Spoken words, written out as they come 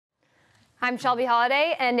I'm Shelby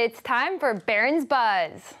Holliday, and it's time for Barron's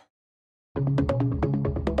Buzz.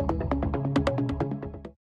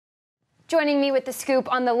 Joining me with the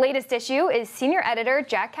scoop on the latest issue is senior editor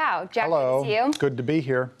Jack Hough. Jack, hello. Good to see you. Good to be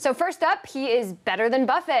here. So first up, he is better than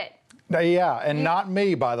Buffett. Yeah, and not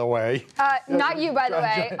me, by the way. Not you, by the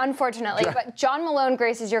way, unfortunately. But John Malone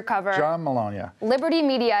graces your cover. John Malone, yeah. Liberty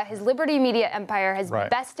Media, his Liberty Media empire has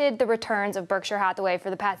bested the returns of Berkshire Hathaway for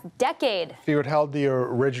the past decade. If you had held the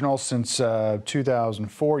original since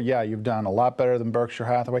 2004, yeah, you've done a lot better than Berkshire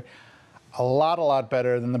Hathaway. A lot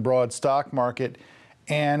better than the broad stock market.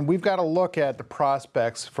 And we've got to look at the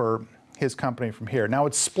prospects for his company from here. Now,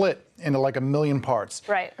 it's split into like a million parts.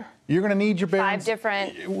 Right. You're going to need your Barron's. 5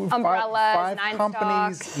 different umbrellas, five 9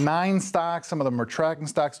 companies, stocks. 9 stocks. Some of them are tracking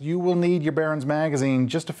stocks. You will need your Barron's magazine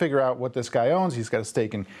just to figure out what this guy owns. He's got a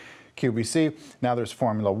stake in QVC. Now there's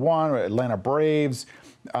Formula One, Atlanta Braves,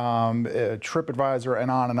 TripAdvisor, and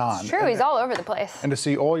on and on. It's true. He's all over the place. And to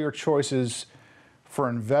see all your choices for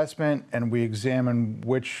investment, and we examine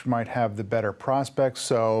which might have the better prospects.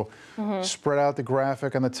 So spread out the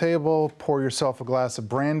graphic on the table, pour yourself a glass of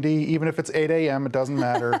brandy, even if it's 8 a.m., it doesn't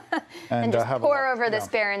matter. And just pour over this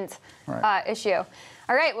Barron's issue.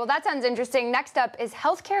 All right, well, that sounds interesting. Next up, is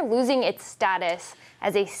healthcare losing its status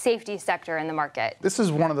as a safety sector in the market? This is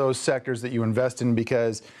one of those sectors that you invest in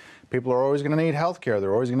because people are always going to need healthcare.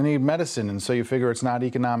 They're always going to need medicine, and so you figure it's not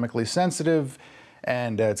economically sensitive,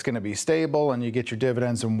 and it's going to be stable, and you get your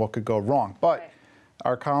dividends, and what could go wrong. But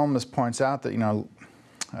our columnist points out that,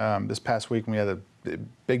 this past week when we had a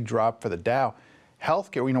big drop for the Dow,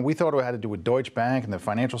 healthcare, we thought it had to do with Deutsche Bank and the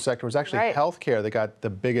financial sector. It was actually healthcare that got the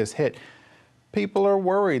biggest hit. People are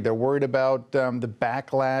worried. They're worried about the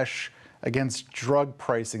backlash against drug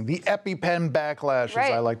pricing, the EpiPen backlash,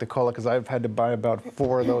 as I like to call it, because I've had to buy about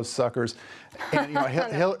 4 of those suckers. And,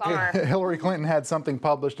 Hillary Clinton had something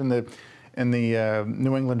published in the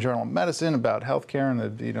New England Journal of Medicine about healthcare,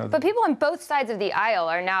 and But people on both sides of the aisle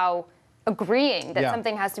are now agreeing that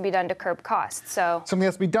something has to be done to curb costs. So something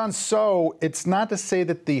has to be done. So it's not to say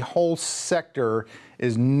that the whole sector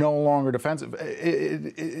is no longer defensive.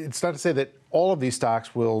 It's not to say that all of these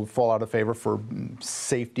stocks will fall out of favor for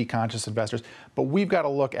safety-conscious investors. But we've got to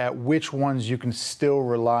look at which ones you can still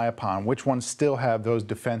rely upon, which ones still have those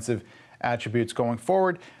defensive attributes going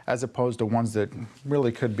forward, as opposed to ones that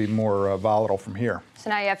really could be more volatile from here.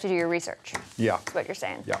 So now you have to do your research. Yeah. That's what you're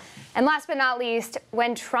saying. Yeah. And last but not least,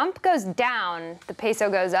 when Trump goes down, the peso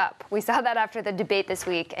goes up. We saw that after the debate this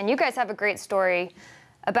week. And you guys have a great story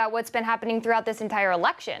about what's been happening throughout this entire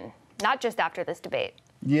election, not just after this debate.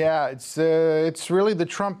 Yeah, it's really the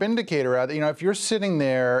Trump indicator. If you're sitting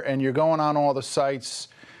there and you're going on all the sites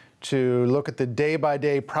to look at the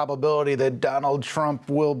day-by-day probability that Donald Trump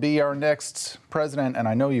will be our next president, and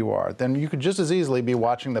I know you are, then you could just as easily be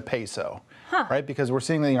watching the peso, right? Because we're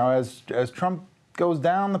seeing that, as Trump goes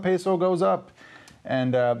down, the peso goes up.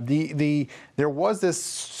 And there was this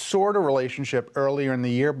sort of relationship earlier in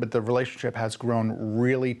the year, but the relationship has grown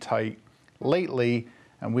really tight lately,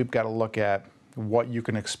 and we've got to look at what you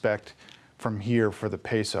can expect from here for the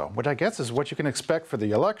peso, which I guess is what you can expect for the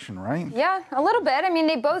election, right? Yeah, a little bit. I mean,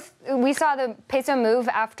 we saw the peso move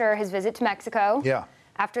after his visit to Mexico. Yeah.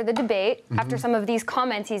 After the debate, after some of these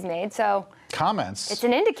comments he's made, so. Comments? It's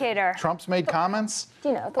an indicator. Trump's made comments?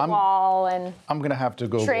 The wall and. I'm going to have to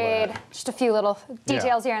go trade, just a few little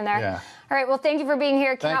details here and there. Yeah. All right, well, thank you for being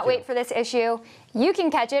here. Cannot wait for this issue. You can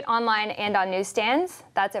catch it online and on newsstands.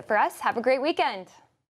 That's it for us. Have a great weekend.